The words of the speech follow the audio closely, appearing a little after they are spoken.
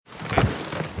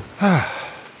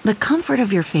The comfort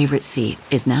of your favorite seat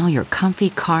is now your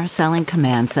comfy car selling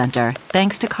command center,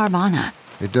 thanks to Carvana.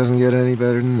 It doesn't get any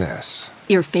better than this.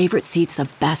 Your favorite seat's the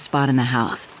best spot in the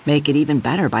house. Make it even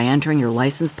better by entering your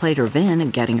license plate or VIN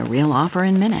and getting a real offer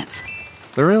in minutes.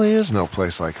 There really is no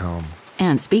place like home.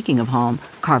 And speaking of home,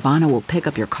 Carvana will pick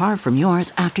up your car from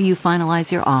yours after you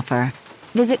finalize your offer.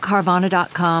 Visit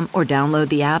Carvana.com or download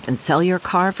the app and sell your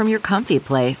car from your comfy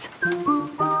place.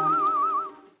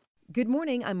 Good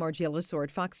morning, I'm Margiela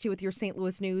Sword, Fox 2 with your St.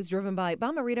 Louis news, driven by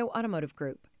Bomarito Automotive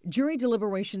Group. Jury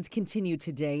deliberations continue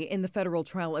today in the federal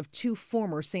trial of two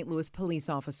former St. Louis police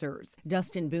officers.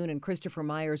 Dustin Boone and Christopher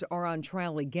Myers are on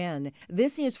trial again.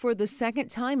 This is for the second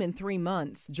time in 3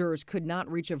 months. Jurors could not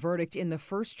reach a verdict in the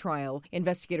first trial.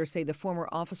 Investigators say the former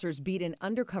officers beat an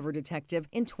undercover detective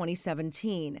in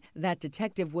 2017. That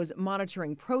detective was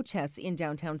monitoring protests in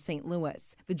downtown St.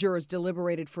 Louis. The jurors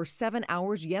deliberated for 7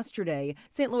 hours yesterday.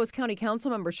 St. Louis County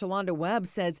Councilmember Shalonda Webb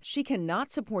says she cannot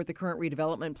support the current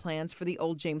redevelopment plans for the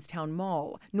old Jamestown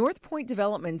Mall. North Point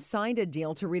Development signed a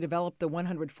deal to redevelop the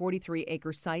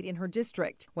 143-acre site in her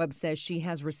district. Webb says she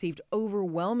has received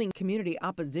overwhelming community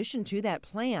opposition to that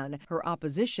plan. Her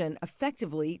opposition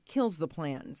effectively kills the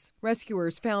plans.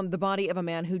 Rescuers found the body of a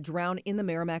man who drowned in the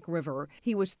Merrimack River.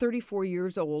 He was 34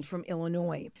 years old from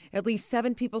Illinois. At least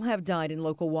 7 people have died in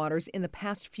local waters in the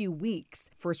past few weeks.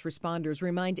 First responders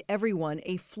remind everyone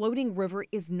a floating river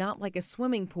is not like a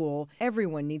swimming pool.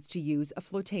 Everyone needs to use a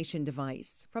flotation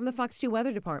device. From the Fox 2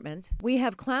 Weather Department, we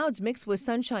have clouds mixed with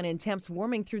sunshine and temps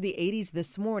warming through the 80s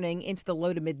this morning into the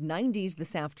low to mid 90s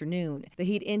this afternoon. The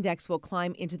heat index will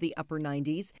climb into the upper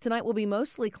 90s. Tonight will be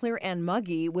mostly clear and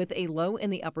muggy with a low in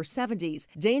the upper 70s.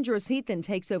 Dangerous heat then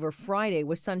takes over Friday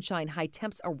with sunshine, high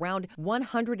temps around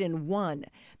 101.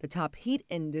 The top heat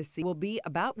index will be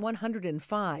about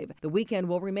 105. The weekend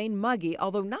will remain muggy,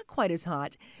 although not quite as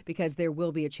hot, because there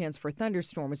will be a chance for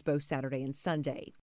thunderstorms both Saturday and Sunday.